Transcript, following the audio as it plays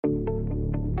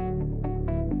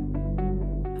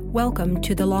Welcome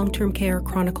to the Long-Term Care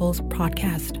Chronicles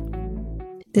podcast.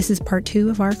 This is part 2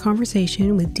 of our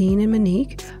conversation with Dean and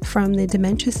Monique from the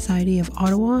Dementia Society of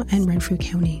Ottawa and Renfrew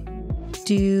County.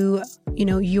 Do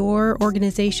your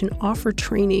organization offer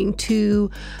training to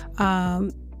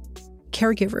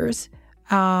caregivers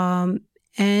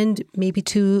and maybe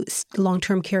to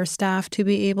long-term care staff to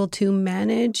be able to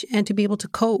manage and to be able to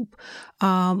cope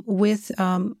with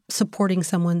supporting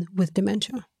someone with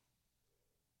dementia?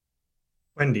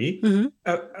 Wendy,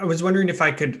 I was wondering if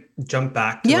I could jump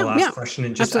back to the last question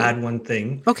and just add one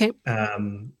thing. Okay.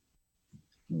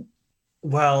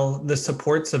 Well, the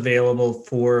supports available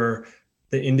for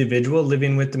the individual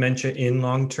living with dementia in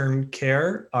long-term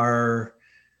care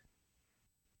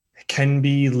can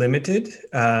be limited.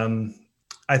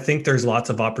 I think there's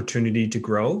lots of opportunity to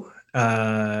grow.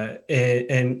 And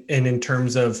in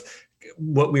terms of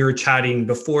what we were chatting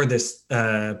before this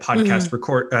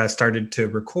podcast started to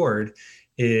record,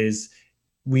 is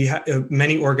we have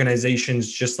many organizations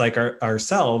just like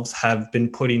ourselves have been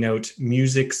putting out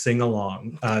music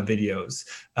sing-along videos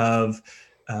of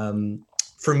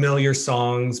familiar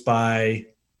songs by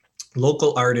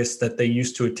local artists that they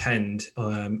used to attend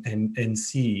and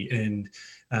see, and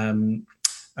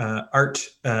art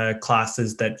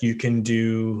classes that you can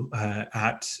do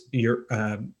at your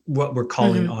what we're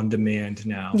calling on demand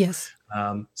now. Yes.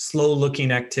 Slow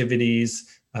looking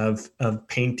activities of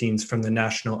paintings from the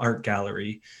National Art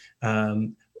Gallery.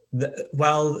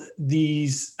 While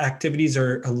these activities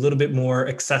are a little bit more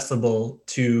accessible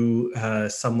to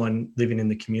someone living in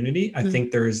the community, I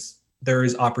think there is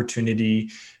opportunity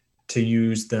to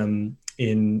use them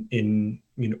in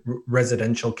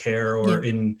residential care or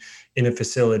in a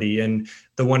facility. And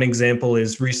the one example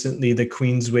is recently the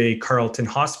Queensway Carleton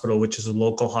Hospital, which is a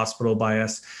local hospital by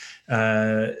us,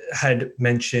 had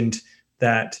mentioned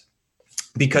that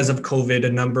because of COVID, a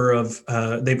number of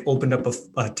they've opened up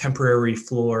a temporary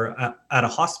floor at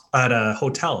a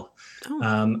hotel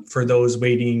for those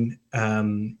waiting,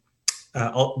 for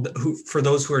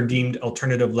those who are deemed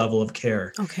alternative level of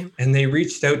care. Okay. And they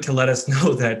reached out to let us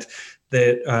know that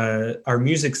our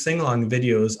music sing-along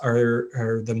videos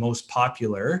are the most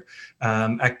popular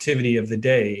activity of the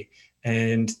day,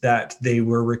 and that they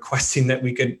were requesting that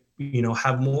we could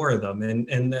have more of them,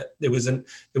 and that it was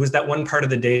that one part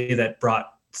of the day that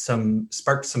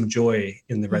sparked some joy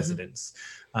in the residents.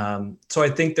 So I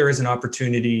think there is an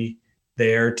opportunity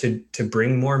there to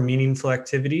bring more meaningful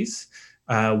activities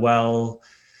while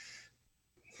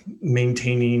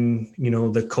maintaining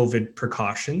the COVID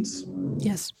precautions.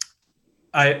 Yes.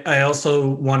 I also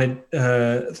wanted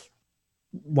to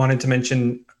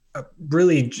mention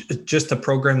really just a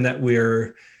program that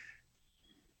we're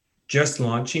just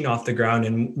launching off the ground,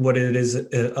 and what it is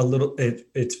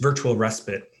it's virtual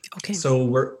respite. Okay. So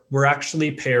we're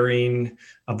actually pairing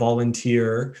a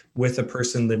volunteer with a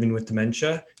person living with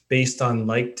dementia based on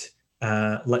liked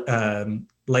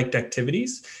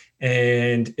activities,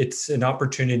 and it's an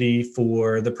opportunity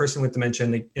for the person with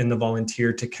dementia and the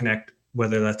volunteer to connect,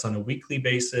 whether that's on a weekly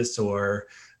basis or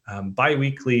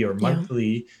bi-weekly or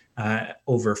monthly,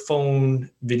 over phone,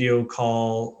 video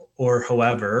call, or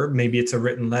however, maybe it's a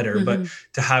written letter, but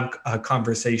to have a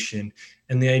conversation.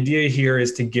 And the idea here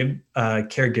is to give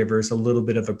caregivers a little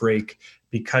bit of a break,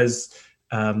 because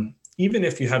even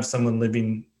if you have someone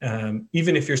living,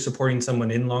 even if you're supporting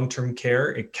someone in long-term care,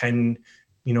 it can,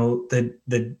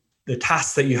 the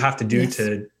tasks that you have to do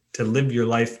to live your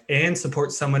life and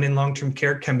support someone in long-term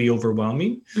care can be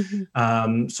overwhelming.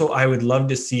 So I would love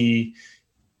to see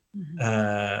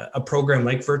a program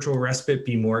like virtual respite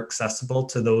be more accessible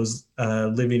to those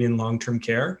living in long-term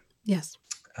care. Yes.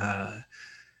 But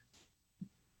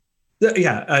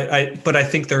I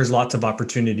think there's lots of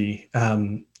opportunity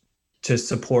to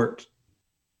support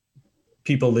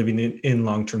people living in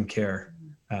long-term care,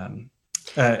 and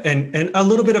a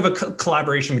little bit of a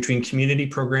collaboration between community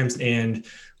programs and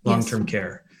long-term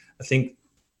care. I think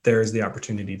there's the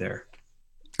opportunity there.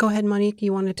 Go ahead, Monique.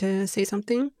 You wanted to say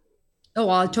something? Oh,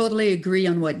 I totally agree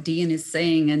on what Dean is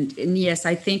saying. And yes,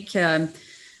 I think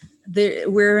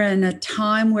we're in a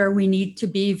time where we need to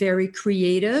be very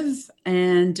creative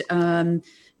and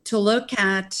to look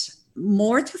at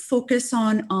more, to focus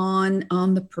on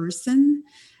the person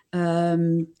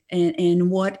and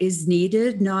what is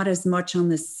needed, not as much on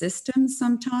the system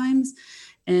sometimes.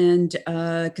 And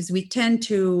because we tend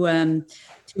to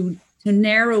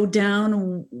narrow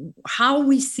down how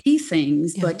we see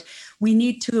things, but we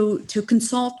need to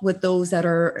consult with those that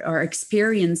are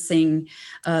experiencing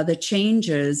the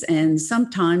changes. And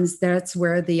sometimes that's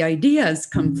where the ideas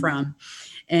come from.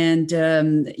 And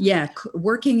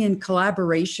working in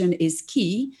collaboration is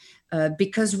key.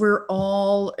 because we're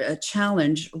all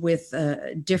challenged with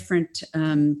different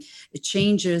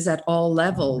changes at all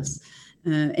levels.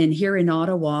 And here in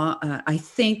Ottawa, I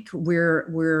think we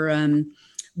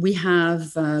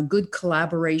have good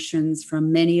collaborations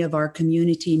from many of our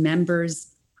community members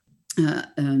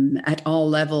at all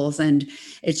levels, and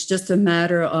it's just a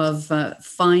matter of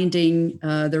finding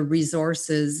the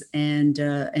resources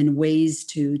and ways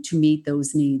to meet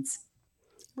those needs.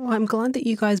 Well, I'm glad that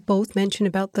you guys both mentioned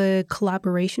about the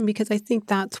collaboration, because I think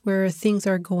that's where things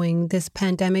are going. This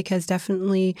pandemic has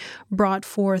definitely brought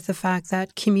forth the fact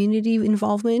that community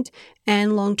involvement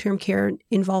and long-term care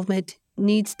involvement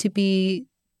needs to be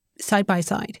side by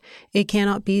side. It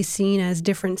cannot be seen as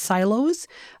different silos,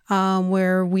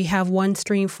 where we have one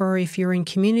stream for if you're in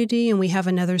community and we have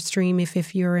another stream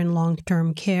if you're in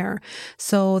long-term care.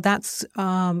 So that's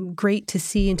great to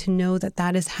see and to know that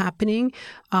that is happening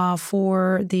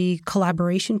for the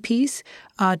collaboration piece,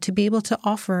 to be able to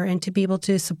offer and to be able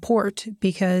to support,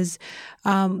 because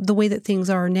the way that things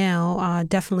are now,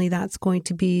 definitely that's going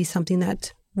to be something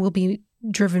that will be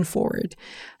driven forward.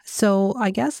 So I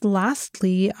guess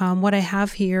lastly, what I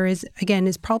have here is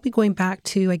probably going back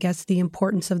to, I guess, the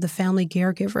importance of the family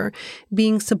caregiver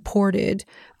being supported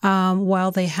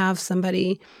while they have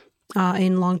somebody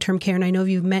in long-term care. And I know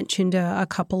you've mentioned a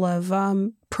couple of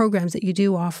programs that you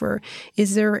do offer.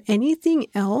 Is there anything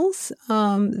else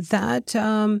that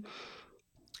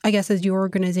I guess as your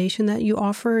organization that you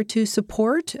offer to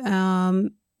support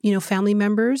family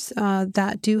members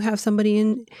that do have somebody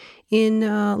in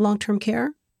long-term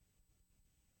care?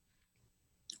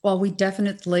 Well, we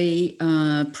definitely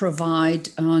provide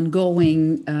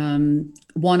ongoing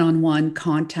one-on-one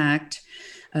contact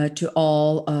to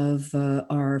all of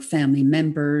our family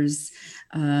members.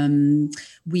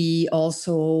 We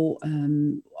also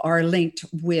are linked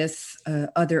with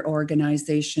other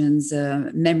organizations,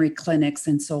 memory clinics,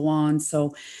 and so on.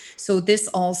 So this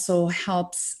also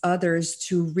helps others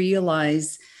to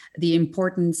realize the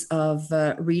importance of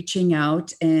reaching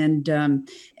out and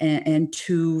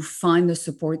to find the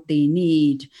support they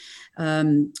need.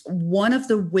 One of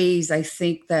the ways I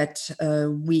think that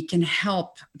we can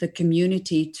help the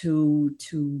community to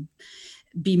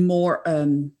be more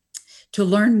to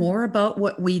learn more about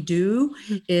what we do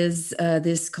is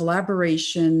this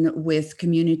collaboration with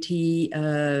community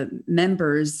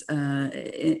members.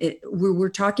 We were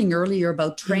talking earlier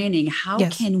about training. How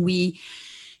Yes. can we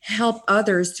help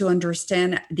others to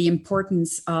understand the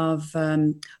importance of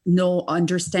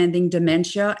understanding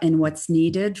dementia and what's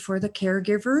needed for the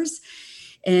caregivers?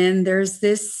 And there's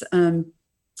this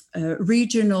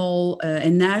regional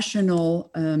and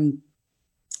national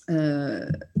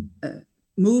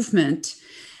movement,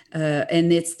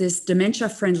 and it's this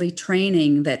dementia-friendly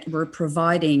training that we're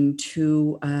providing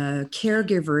to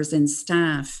caregivers and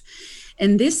staff.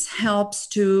 And this helps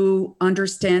to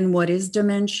understand what is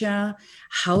dementia,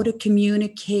 how to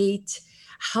communicate,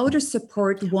 how to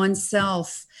support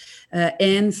oneself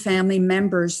and family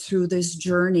members through this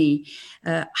journey,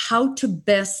 how to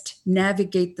best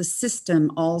navigate the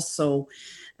system also,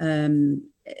 and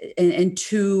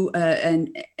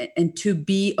to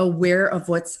be aware of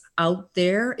what's out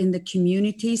there in the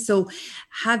community. So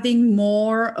having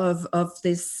more of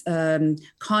this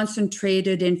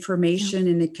concentrated information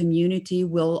in the community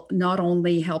will not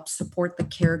only help support the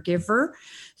caregiver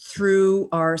through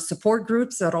our support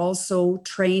groups, but also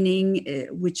training,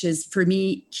 which is for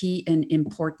me key and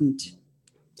important.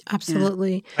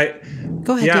 Absolutely.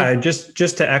 Go ahead. Dave.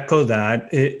 Just to echo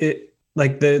that,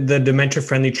 like the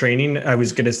dementia-friendly training, I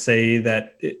was going to say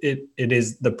that it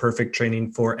is the perfect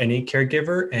training for any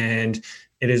caregiver, and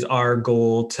it is our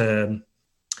goal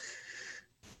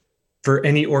for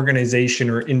any organization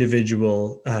or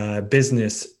individual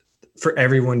business, for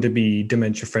everyone to be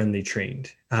dementia-friendly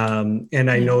trained. And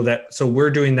I know that, so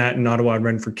we're doing that in Ottawa and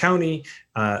Renfrew County.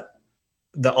 The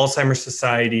Alzheimer's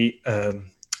Society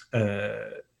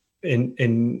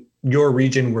in your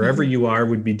region, wherever you are,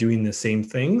 would be doing the same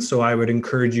thing. So I would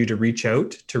encourage you to reach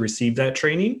out to receive that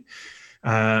training.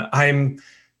 I'm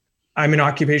an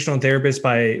occupational therapist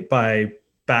by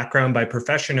background, by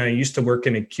profession. I used to work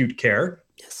in acute care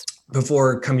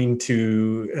before coming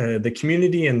to the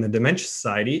community and the Dementia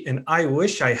Society. And I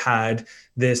wish I had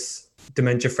this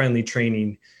dementia-friendly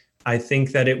training. I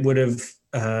think that it would have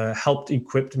helped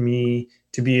equip me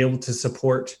to be able to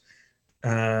support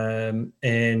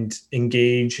and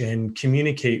engage and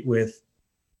communicate with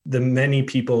the many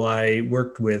people I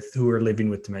worked with who are living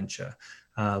with dementia.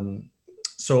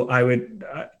 So I would,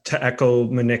 to echo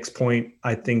Monique's point,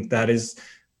 I think that is,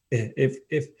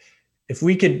 if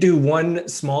we could do one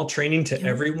small training to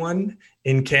everyone,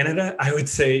 in Canada, I would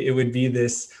say it would be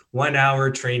this 1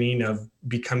 hour training of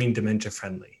becoming dementia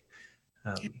friendly.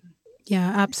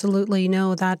 Yeah, absolutely.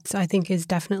 No, that's, I think, is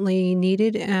definitely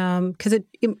needed, because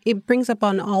it brings up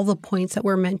on all the points that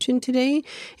were mentioned today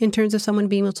in terms of someone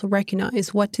being able to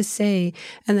recognize what to say.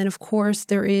 And then, of course,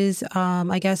 there is,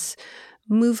 I guess,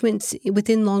 movements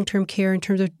within long-term care in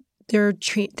terms of they're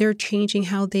changing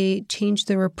how they change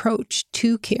their approach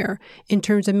to care in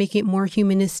terms of making it more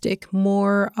humanistic,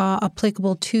 more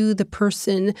applicable to the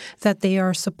person that they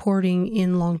are supporting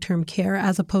in long-term care,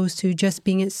 as opposed to just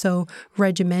being it so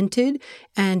regimented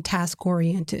and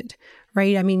task-oriented,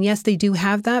 right? I mean, yes, they do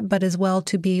have that, but as well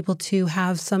to be able to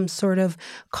have some sort of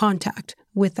contact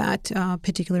with that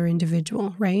particular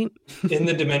individual, right? In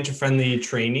the dementia-friendly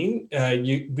training,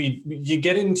 you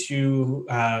get into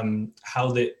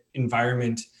how the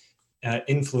environment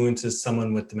influences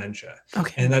someone with dementia.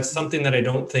 Okay. And that's something that I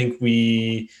don't think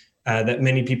that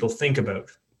many people think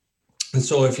about. And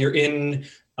so if you're in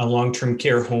a long-term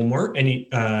care home or any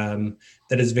that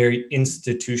is very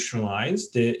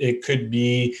institutionalized, it could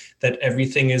be that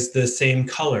everything is the same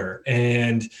color.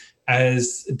 And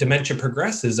as dementia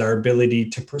progresses, our ability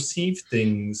to perceive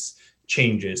things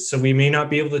changes. So we may not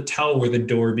be able to tell where the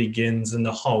door begins and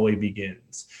the hallway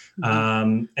begins.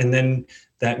 And then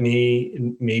that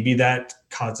maybe that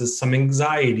causes some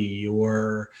anxiety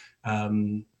or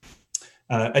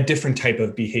a different type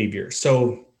of behavior.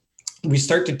 So we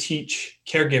start to teach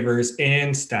caregivers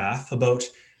and staff about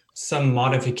some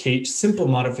simple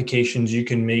modifications you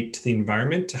can make to the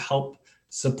environment to help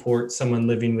support someone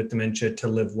living with dementia to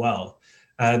live well.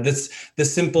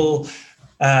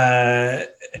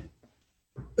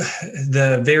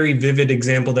 The very vivid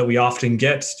example that we often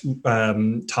get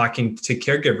talking to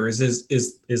caregivers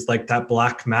is like that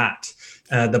black mat,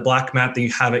 the black mat that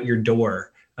you have at your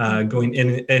door, going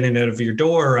in and out of your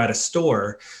door or at a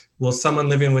store. Well, someone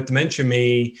living with dementia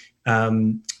may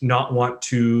not want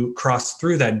to cross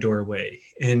through that doorway.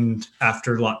 And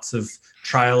after lots of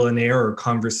trial and error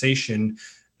conversation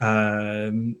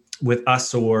with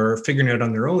us or figuring it out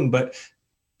on their own, but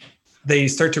they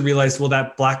start to realize, well,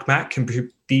 that black mat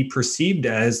can be perceived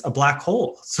as a black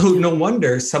hole. So no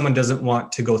wonder someone doesn't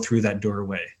want to go through that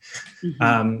doorway.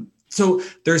 So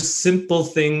there's simple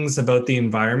things about the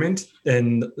environment,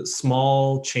 and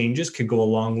small changes could go a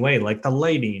long way, like the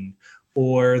lighting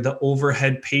or the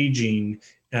overhead paging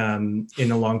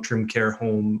in a long-term care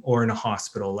home or in a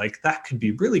hospital. Like that could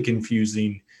be really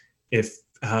confusing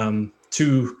and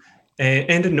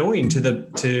annoying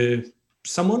to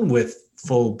someone with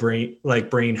full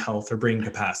brain health or brain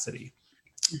capacity.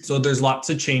 So there's lots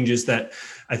of changes that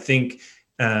I think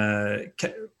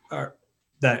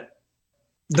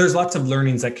there's lots of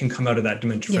learnings that can come out of that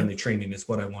dementia-friendly training is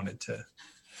what I wanted to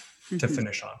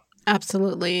finish on.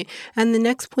 Absolutely. And the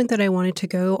next point that I wanted to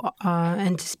go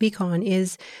and to speak on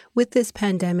is with this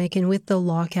pandemic and with the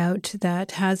lockout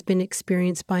that has been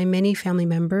experienced by many family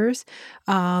members,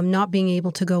 not being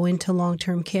able to go into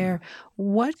long-term care,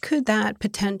 what could that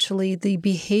potentially, the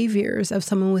behaviors of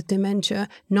someone with dementia,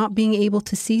 not being able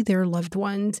to see their loved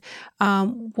ones,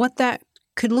 what that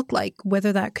could look like,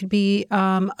 whether that could be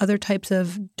other types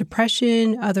of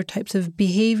depression, other types of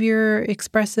behavior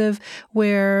expressive,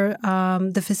 where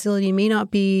the facility may not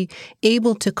be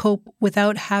able to cope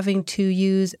without having to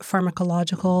use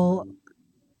pharmacological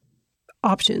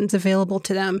options available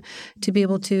to them to be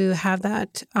able to have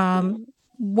that.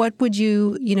 What would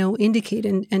you indicate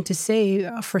and to say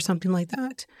for something like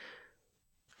that?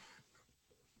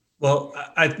 Well,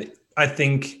 I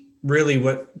think really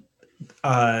what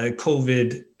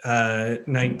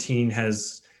COVID-19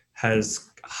 has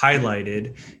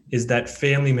highlighted is that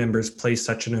family members play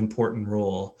such an important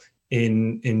role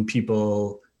in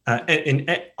people,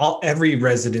 every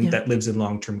resident that lives in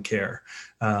long-term care.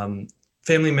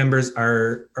 Family members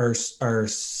are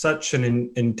such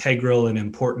an integral and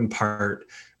important part.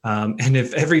 And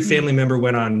if every family member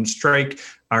went on strike,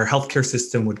 our healthcare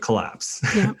system would collapse.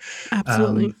 Yeah,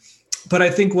 absolutely. But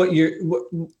I think what you're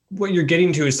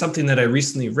getting to is something that I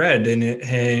recently read, and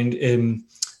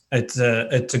it's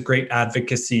a great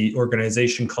advocacy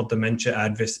organization called Dementia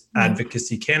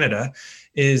Advocacy Canada,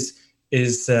 is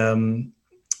the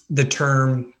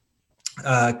term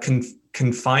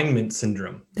confinement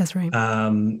syndrome. That's right.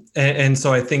 And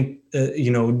so I think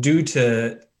due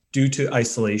to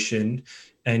isolation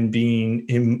and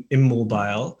being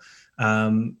immobile,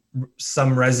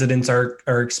 some residents are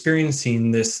experiencing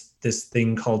this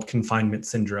thing called confinement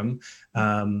syndrome,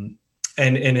 and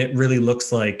it really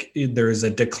looks like there is a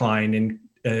decline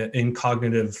in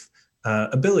cognitive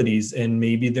abilities, and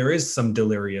maybe there is some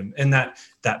delirium, and that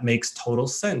makes total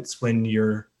sense when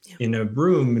you're in a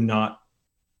room not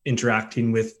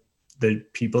interacting with the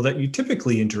people that you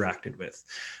typically interacted with.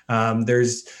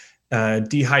 There's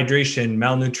dehydration,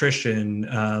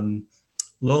 malnutrition,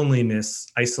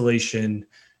 loneliness, isolation,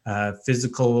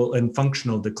 physical and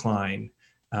functional decline,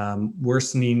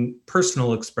 worsening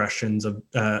personal expressions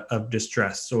of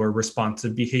distress or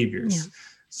responsive behaviors. Yeah.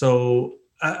 So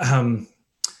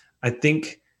I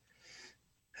think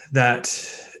that,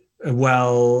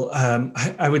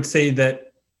 I would say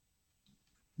that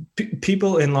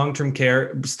people in long-term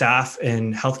care, staff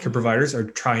and healthcare providers are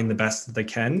trying the best that they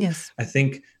can. Yes. I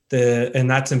think and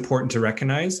that's important to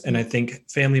recognize. And I think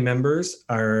family members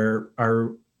are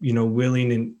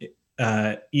willing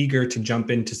and eager to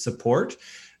jump in to support.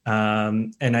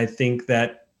 And I think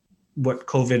that what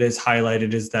COVID has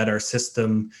highlighted is that our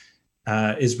system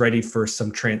is ready for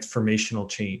some transformational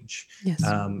change. Yes.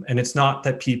 And it's not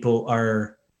that people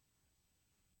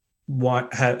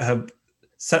have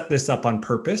set this up on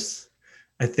purpose.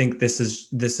 I think this is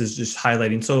just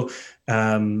highlighting. So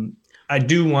I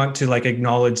do want to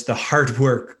acknowledge the hard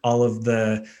work all of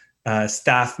the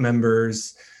staff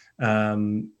members,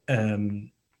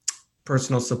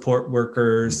 personal support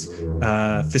workers,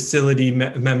 facility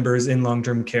members in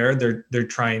long-term care. They're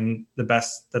trying the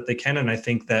best that they can, and I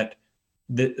think that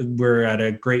we're at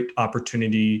a great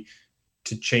opportunity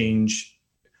to change.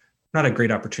 Not a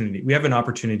great opportunity. We have an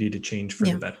opportunity to change for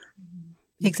the better.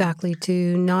 Exactly,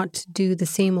 to not do the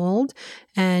same old.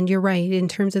 And you're right, in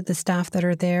terms of the staff that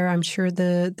are there, I'm sure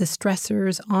the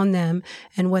stressors on them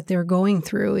and what they're going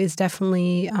through is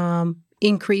definitely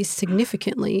increased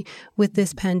significantly with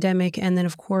this pandemic. And then,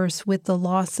 of course, with the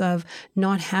loss of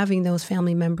not having those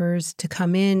family members to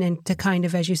come in and to kind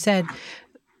of, as you said,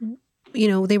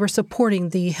 they were supporting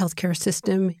the healthcare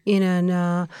system in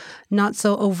a not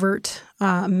so overt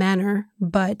manner,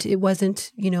 but it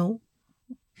wasn't,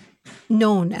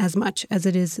 known as much as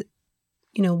it is,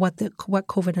 what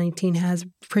COVID-19 has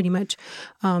pretty much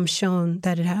shown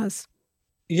that it has.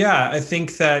 Yeah, I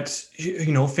think that,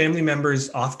 family members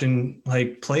often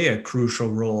play a crucial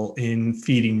role in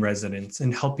feeding residents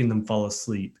and helping them fall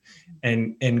asleep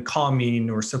and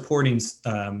calming or supporting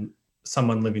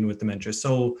someone living with dementia.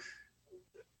 So,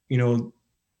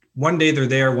 one day they're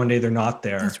there, one day they're not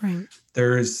there. That's right.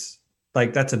 There's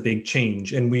that's a big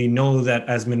change. And we know that,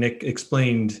 as Monique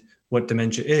explained what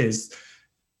dementia is,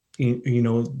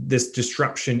 this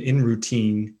disruption in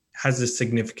routine has a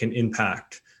significant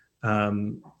impact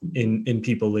in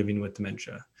people living with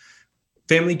dementia.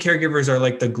 Family caregivers are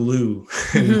like the glue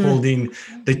holding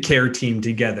the care team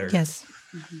together. Yes.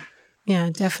 Mm-hmm. Yeah,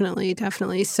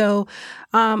 definitely. So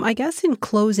I guess in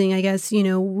closing,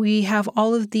 we have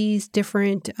all of these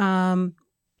different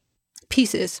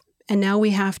pieces. And now we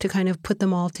have to kind of put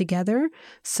them all together.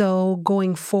 So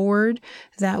going forward,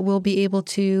 that we'll be able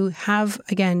to have,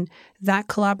 again, that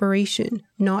collaboration,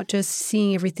 not just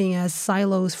seeing everything as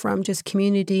silos from just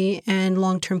community and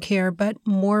long-term care, but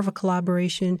more of a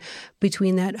collaboration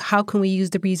between that. How can we use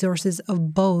the resources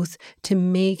of both to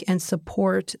make and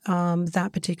support that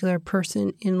particular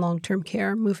person in long-term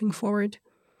care moving forward?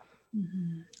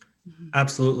 Mm-hmm. Mm-hmm.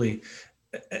 Absolutely.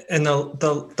 And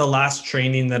the last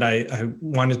training that I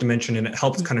wanted to mention, and it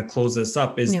helps kind of close this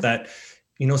up, is that,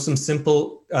 some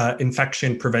simple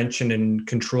infection prevention and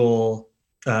control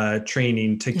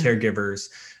training to caregivers,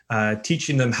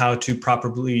 teaching them how to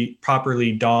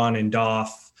properly don and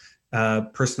doff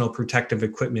personal protective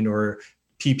equipment or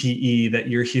PPE that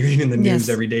you're hearing in the news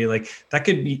every day. That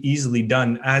could be easily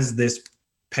done as this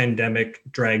pandemic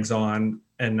drags on.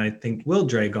 And I think will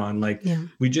drag on.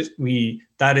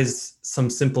 That is some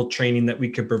simple training that we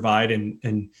could provide,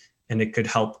 and it could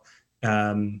help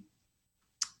allow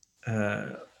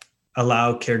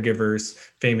caregivers,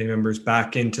 family members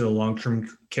back into the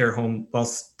long-term care home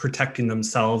whilst protecting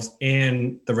themselves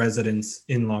and the residents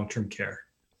in long-term care.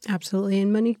 Absolutely.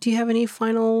 And Monique, do you have any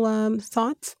final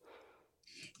thoughts?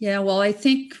 Yeah, well, I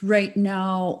think right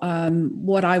now,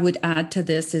 what I would add to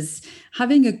this is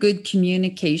having a good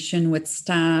communication with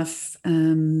staff,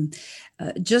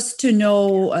 just to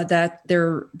know that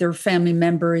their family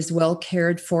member is well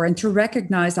cared for, and to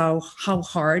recognize how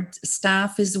hard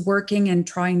staff is working and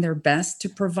trying their best to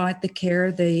provide the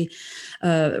care the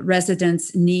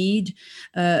residents need,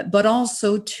 but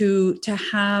also to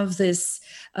have this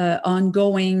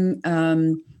ongoing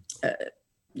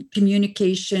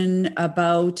communication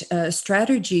about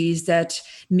strategies that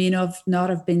may not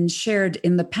have been shared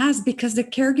in the past, because the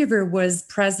caregiver was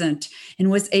present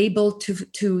and was able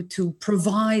to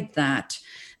provide that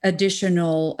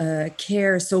additional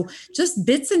care. So just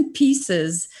bits and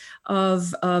pieces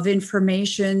of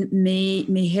information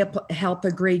may help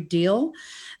a great deal.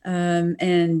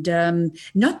 And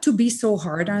not to be so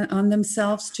hard on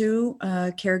themselves too,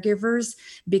 caregivers,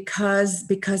 because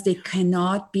they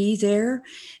cannot be there.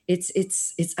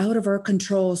 It's out of our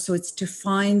control. So it's to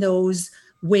find those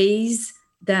ways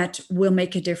that will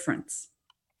make a difference.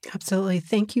 Absolutely.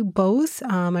 Thank you both.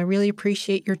 I really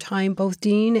appreciate your time, both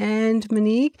Dean and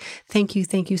Monique. Thank you.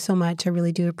 Thank you so much. I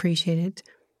really do appreciate it.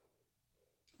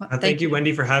 Well, thank you,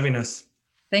 Wendy, for having us.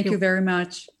 Thank you very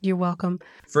much. You're welcome.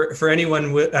 For anyone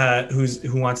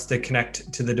who wants to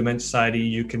connect to the Dementia Society,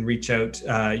 you can reach out.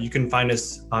 You can find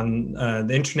us on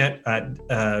the internet at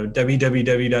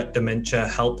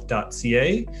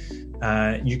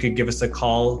www.dementiahelp.ca. You could give us a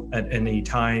call at any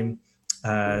time,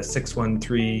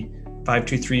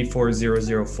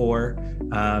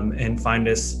 613-523-4004, and find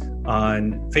us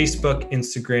on Facebook,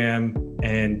 Instagram,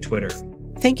 and Twitter.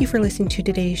 Thank you for listening to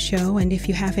today's show. And if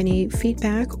you have any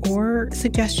feedback or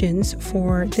suggestions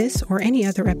for this or any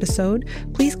other episode,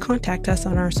 please contact us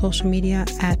on our social media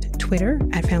at Twitter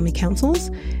at Family Councils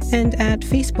and at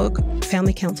Facebook,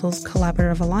 Family Councils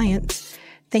Collaborative Alliance.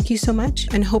 Thank you so much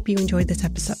and hope you enjoyed this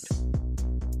episode.